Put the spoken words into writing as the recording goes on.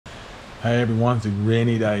Hey everyone, it's a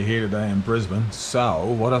rainy day here today in Brisbane. So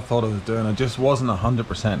what I thought I was doing, I just wasn't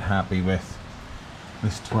 100% happy with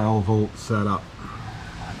this 12 volt setup.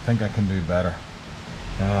 I think I can do better.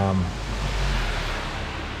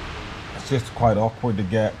 It's just quite awkward to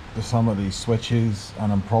get to some of these switches,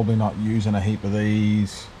 and I'm probably not using a heap of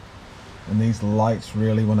these. And these lights,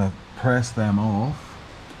 really, when I press them off,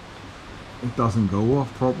 it doesn't go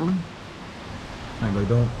off properly. And they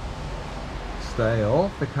don't stay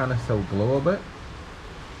off, they kind of still glow a bit.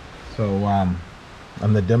 So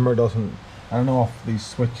and the dimmer doesn't, I don't know if these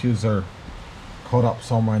switches are caught up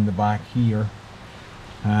somewhere in the back here.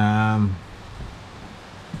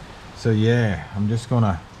 So yeah, I'm just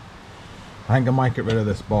gonna, I think I might get rid of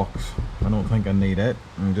this box. I don't think I need it.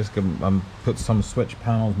 I'm just gonna put some switch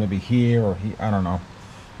panels maybe here or here, I don't know.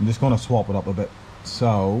 I'm just gonna swap it up a bit.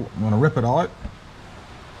 So I'm gonna rip it out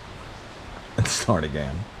and start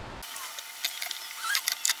again.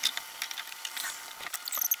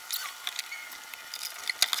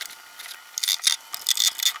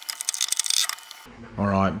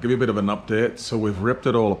 Alright, give you a bit of an update. So we've ripped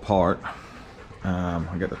it all apart.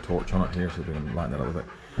 I'll get the torch on it here so we can lighten it up a bit.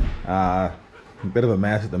 A bit of a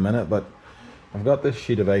mess at the minute, but I've got this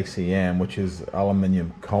sheet of ACM, which is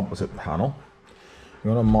aluminium composite panel.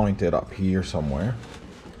 I'm going to mount it up here somewhere,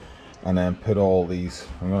 and then put all these,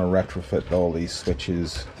 I'm going to retrofit all these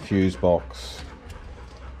switches, fuse box,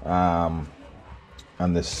 and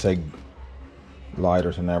the SIG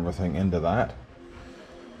lighters and everything into that.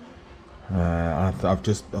 I've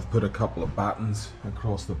put a couple of battens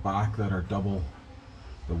across the back that are double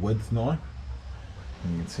the width now.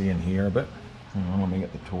 And you can see in here a bit. Hang on, let me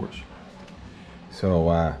get the torch.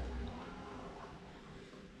 So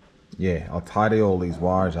yeah, I'll tidy all these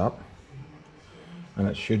wires up, and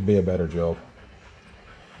it should be a better job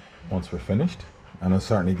once we're finished, and it'll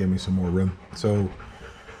certainly give me some more room. So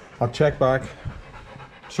I'll check back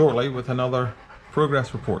shortly with another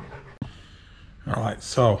progress report. Alright,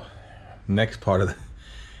 so next part of the,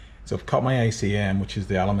 so I've cut my ACM, which is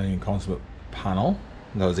the aluminium composite panel.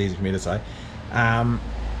 That was easy for me to say.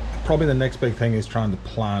 Probably the next big thing is trying to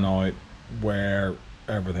plan out where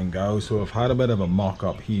everything goes. So I've had a bit of a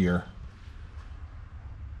mock-up here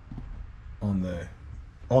on the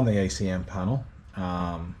ACM panel,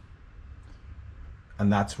 and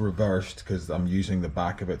that's reversed because I'm using the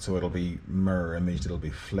back of it, so it'll be mirror imaged, it'll be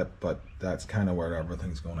flipped, but that's kind of where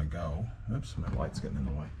everything's going to go. Oops, my light's getting in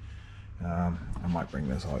the way. I might bring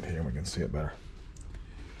this out here and we can see it better.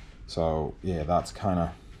 So yeah, that's kind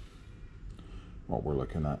of what we're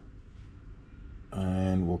looking at,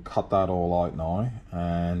 and we'll cut that all out now.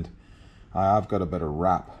 And I've got a bit of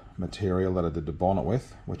wrap material that I did the bonnet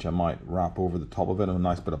with, which I might wrap over the top of it in a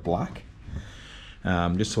nice bit of black,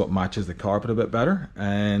 just so it matches the carpet a bit better.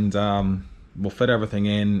 And we'll fit everything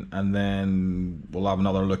in, and then we'll have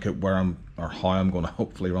another look at where or how I'm going to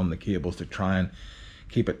hopefully run the cables to try and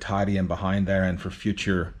keep it tidy and behind there, and for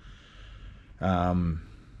future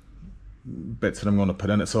bits that I'm going to put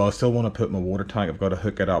in it. So I still want to put my water tank, I've got to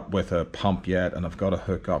hook it up with a pump yet, and I've got to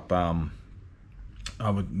hook up, I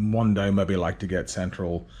would one day maybe like to get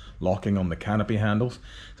central locking on the canopy handles.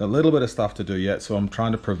 There's a little bit of stuff to do yet, so I'm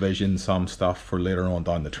trying to provision some stuff for later on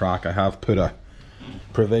down the track. I have put a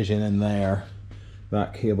provision in there.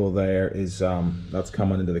 That cable there is that's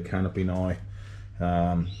coming into the canopy now.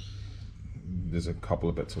 There's a couple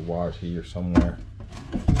of bits of wires here somewhere,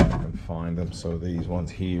 I can find them. So these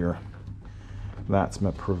ones here, that's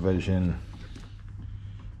my provision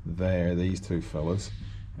there, these two fellas.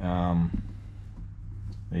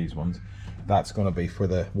 These ones, that's going to be for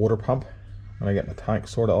the water pump when I get my tank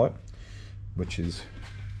sorted out, which is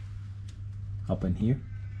up in here.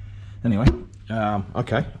 Anyway,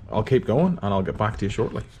 okay, I'll keep going and I'll get back to you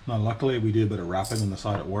shortly. Now luckily we did a bit of wrapping on the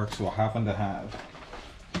side at work, so I happen to have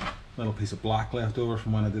little piece of black left over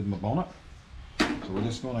from when I did my bonnet. So we're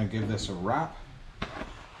just going to give this a wrap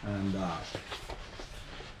and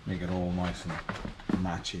make it all nice and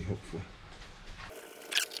matchy, hopefully.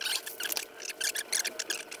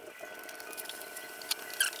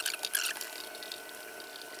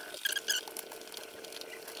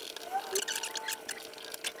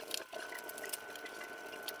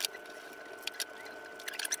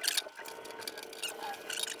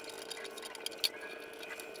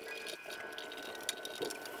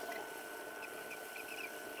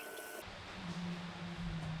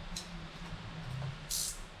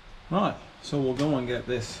 Right, so we'll go and get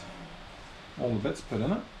this, all the bits put in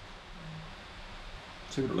it,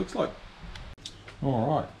 see what it looks like.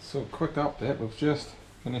 Alright, so quick update, we've just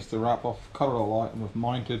finished the wrap off, cut it all out, and we've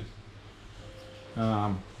mounted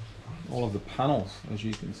all of the panels, as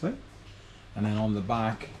you can see. And then on the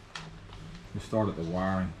back we started the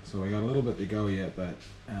wiring, so we got a little bit to go yet, but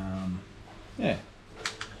yeah,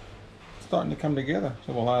 it's starting to come together.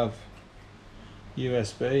 So we'll have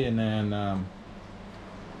USB and then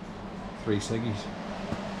 3 ciggies.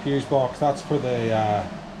 Fuse box, that's for the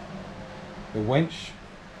winch,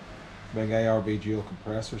 big ARB dual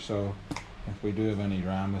compressor, so if we do have any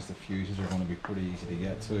dramas, the fuses are going to be pretty easy to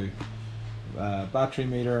get to. Battery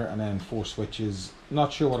meter and then 4 switches.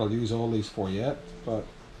 Not sure what I'll use all these for yet, but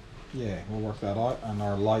yeah, we'll work that out. And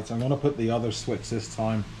our lights, I'm going to put the other switch this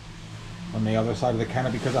time on the other side of the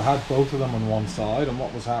canopy because I had both of them on one side, and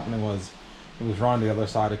what was happening was it was round the other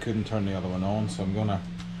side. I couldn't turn the other one on, so I'm gonna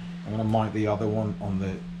mount the other one on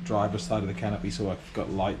the driver's side of the canopy so I've got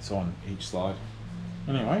lights on each side.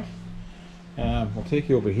 Anyway, I'll take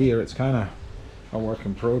you over here. It's kind of a work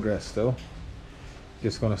in progress still.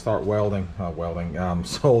 Just going to start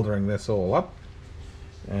soldering this all up,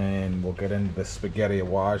 and we'll get into the spaghetti of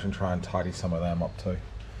wires and try and tidy some of them up too.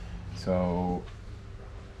 So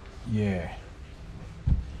yeah,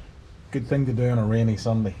 good thing to do on a rainy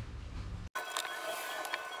Sunday.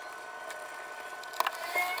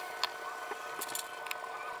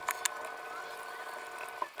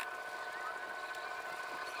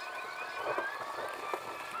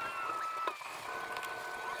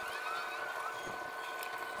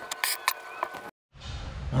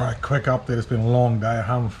 Alright, quick update. It's been a long day. I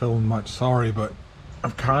haven't filmed much, sorry, but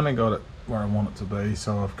I've kind of got it where I want it to be.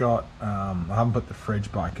 So I've got, I haven't put the fridge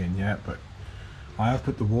back in yet, but I have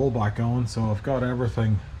put the wall back on, so I've got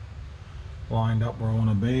everything lined up where I want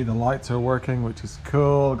to be. The lights are working, which is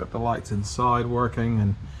cool. I've got the lights inside working,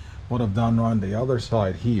 and what I've done around the other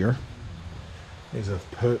side here is I've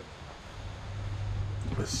put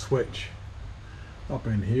the switch up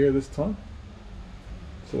in here this time,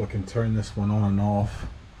 so I can turn this one on and off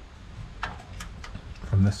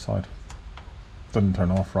from this side. Doesn't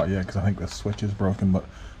turn off right yet because I think the switch is broken, but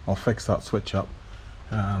I'll fix that switch up.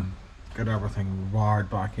 Get everything wired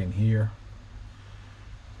back in here.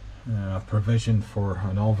 Provision for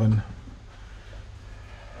an oven.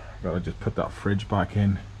 Gotta just put that fridge back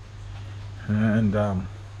in, and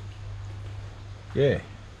yeah,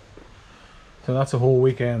 so that's a whole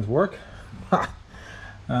weekend's work. I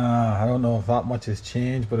don't know if that much has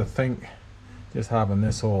changed, but I think just having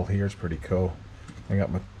this all here is pretty cool. I got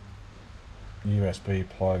my USB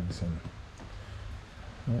plugs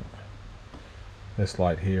and this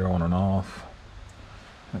light here on and off.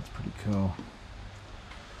 That's pretty cool.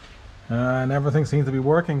 And everything seems to be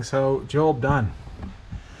working, so job done.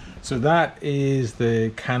 So that is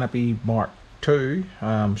the Canopy Mark II.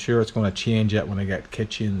 I'm sure it's going to change it when I get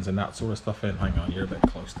kitchens and that sort of stuff in. Hang on, you're a bit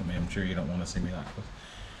close to me. I'm sure you don't want to see me that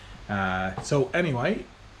close. So anyway,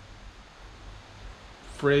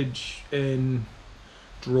 fridge in,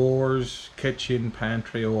 drawers, kitchen,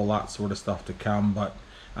 pantry, all that sort of stuff to come.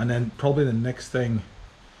 And then probably the next thing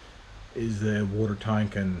is the water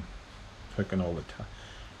tank and cooking all the time.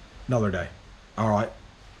 Another day. All right,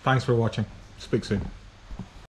 thanks for watching. Speak soon.